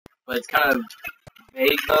but it's kind of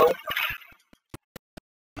vague though.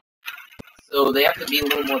 So they have to be a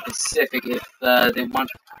little more specific if they want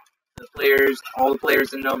all the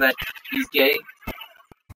players to know that he's gay.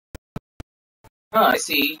 Oh, I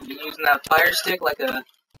see. You're using that fire stick like a.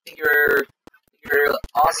 Think you're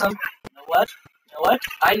awesome. You know what?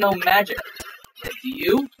 I know magic. Do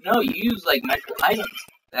you? No, you use like magical items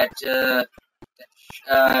that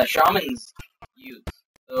shamans use.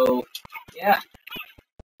 So yeah.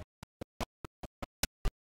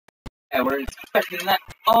 I wasn't expecting that.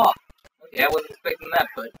 Oh, okay, I wasn't expecting that,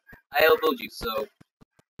 but I elbowed you. So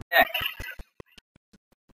yeah.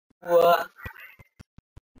 What?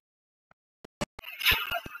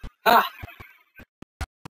 Ah.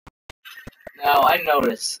 Now I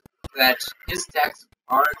notice that his attacks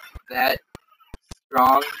aren't that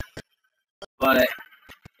strong, but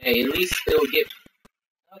hey, at least it'll get.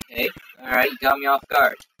 Okay, alright, you got me off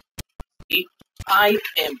guard. See, I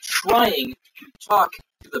am trying to talk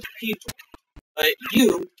to the people, but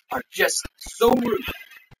you are just so rude.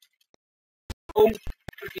 So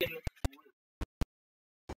freaking rude.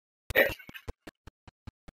 There.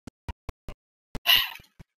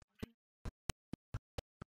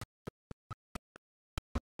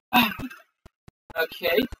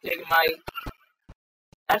 Okay, taking my.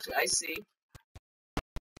 Actually, I see.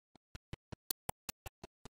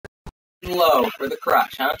 Low for the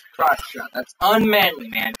crotch, huh? Crotch shot. That's unmanly,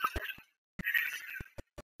 man.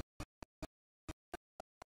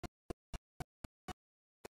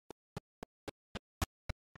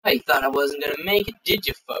 I thought I wasn't gonna make it, did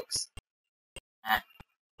you, folks?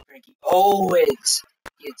 Frankie always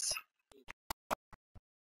gets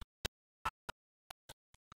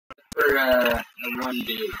for the one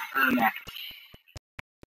dude, Ermac.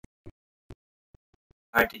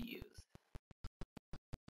 Hard to use.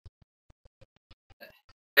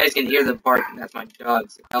 You guys can hear the barking. That's my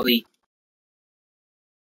dogs. They're probably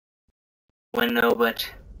wouldn't know, but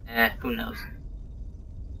who knows?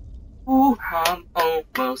 Ooh, I'm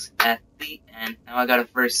almost at the end. Now I gotta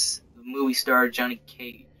verse the movie star Johnny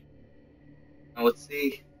Cage. Now let's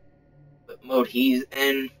see what mode he's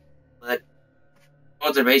in. But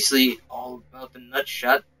modes are basically all about the nut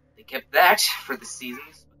shot. They kept that for the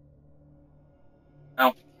seasons.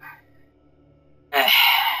 No.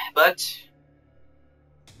 But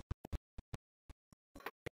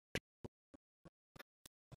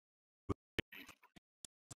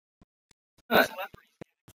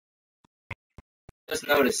just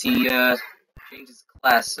notice he changed his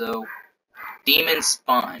class, so Demon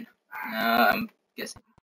Spawn. I'm guessing.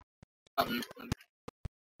 Oh,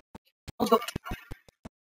 the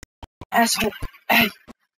asshole! Hey,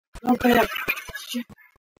 don't pay up. Shit.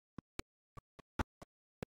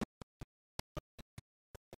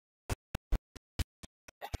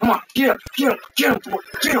 Come on, get him, boy,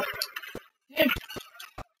 get him! Damn. It's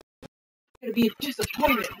gonna be a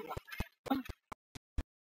disappointment.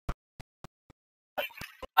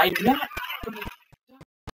 I'm not.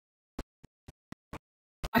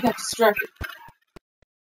 I got distracted.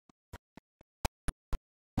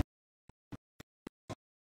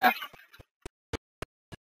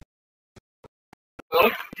 Well,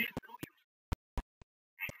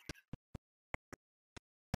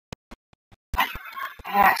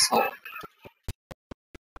 asshole.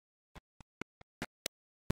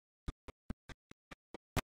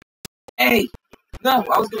 Hey! No,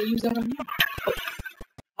 I was gonna use that on you.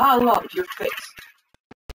 I love your face.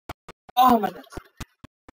 Oh my nuts.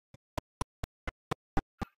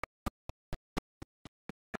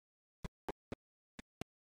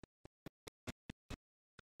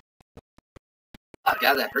 Oh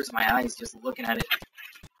god, that hurts my eyes just looking at it.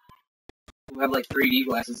 You have like 3D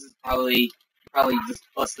glasses. This is probably just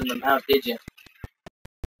busting them out, did you?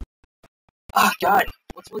 Oh god,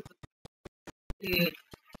 what's with the...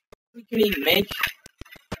 we can even make...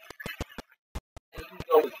 and you can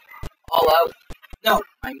go all out. No,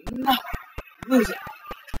 I'm not losing.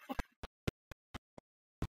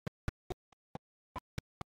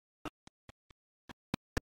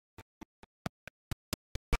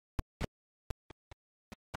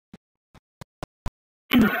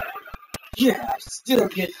 Yeah, I still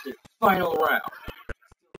get the final round.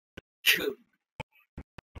 Cool.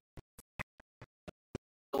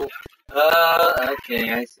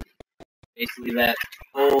 Okay, I see. Basically, that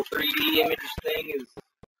whole 3D image thing is...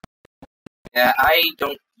 Yeah, I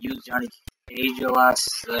don't use Johnny Cage a lot,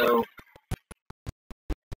 so...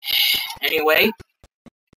 Anyway,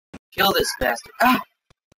 kill this bastard. Ah!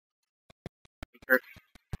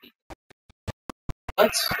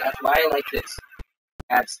 But that's why I like this.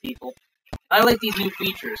 Abs people. I like these new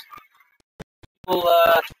features. People,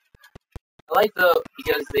 I like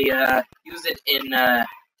because they use it in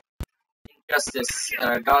Injustice,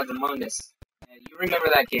 Gods Among Us. And you remember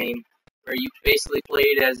that game where you basically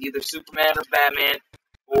played as either Superman or Batman,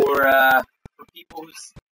 or for people who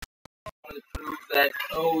want to prove that,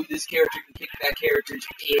 oh, this character can kick that character's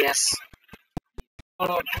ass.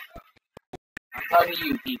 Hold on, I'm talking to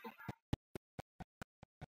you people.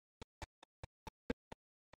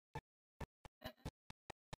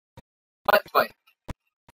 But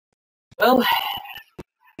well,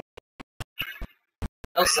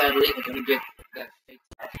 sadly, I'm gonna get that fake.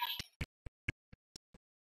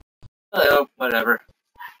 Oh, whatever.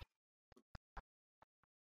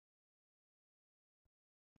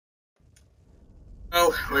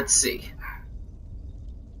 Well, let's see.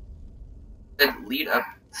 That lead up.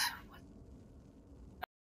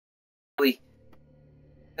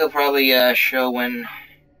 He'll probably show when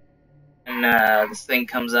this thing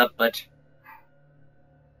comes up, but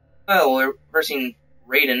well, we're versing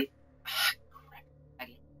Raiden.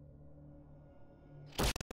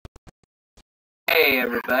 Hey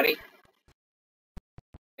everybody.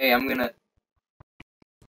 Hey, I'm gonna.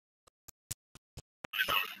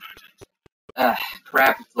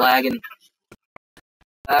 Crap, it's lagging.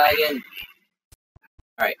 Lagging.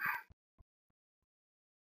 Alright.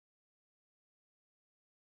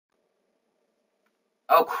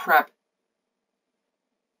 Oh crap.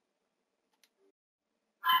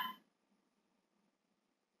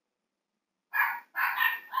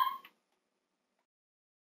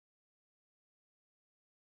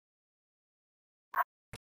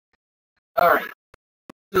 Alright.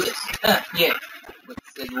 Do this. Yeah.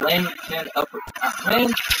 Let's say land 10 upper.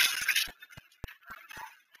 Land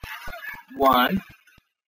 1.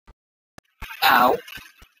 Ow.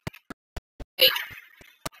 8.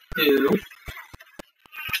 2.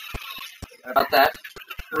 Sorry about that.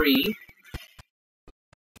 3.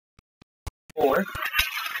 4.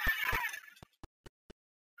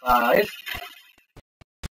 5.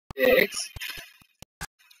 6.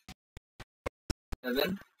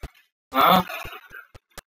 7.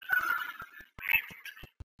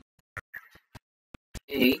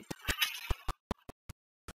 8.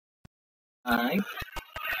 9.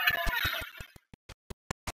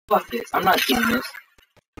 Fuck this. I'm not doing this.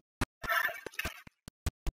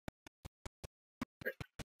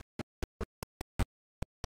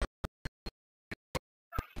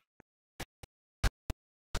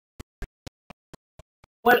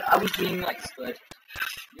 What? I was being nice, but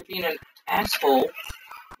you're being an asshole,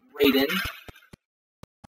 Raiden.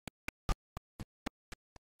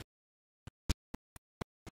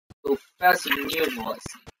 Go fast and useless.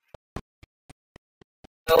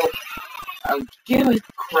 So, I'll give it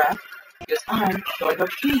crap, because I'm going to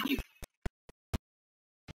beat you.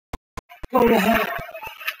 Go to hell.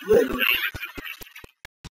 Literally.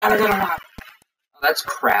 Oh, that's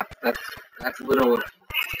crap. That's literally.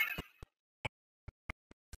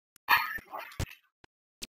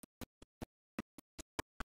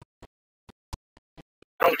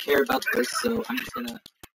 I don't care about this, so I'm just gonna.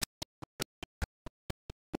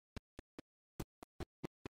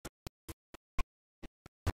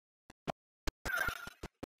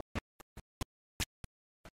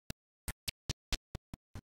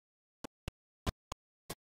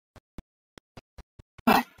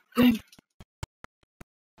 God damn.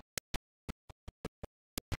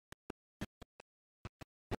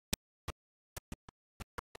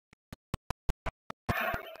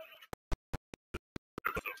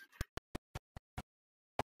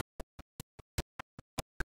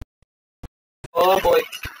 Oh boy.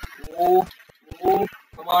 Ooh, ooh,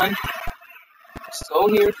 come on. Just go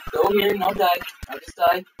here, no die. I'll just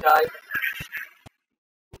die.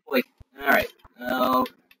 Oh boy. Alright. No.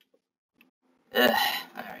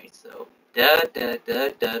 Alright, so.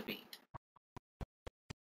 Beat.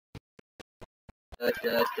 Da.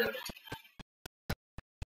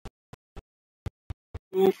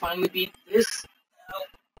 Ooh, finally beat this.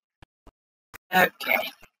 Oh.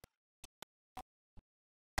 Okay.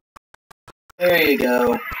 There you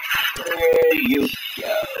go. There you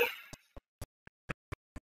go.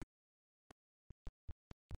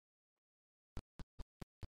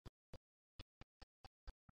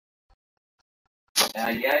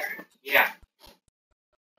 Yes? Yeah.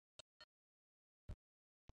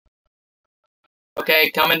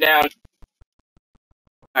 Okay, coming down.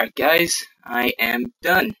 Alright, guys, I am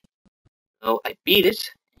done. So, I beat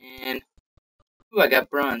it, and... ooh, I got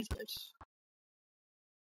bronze, but...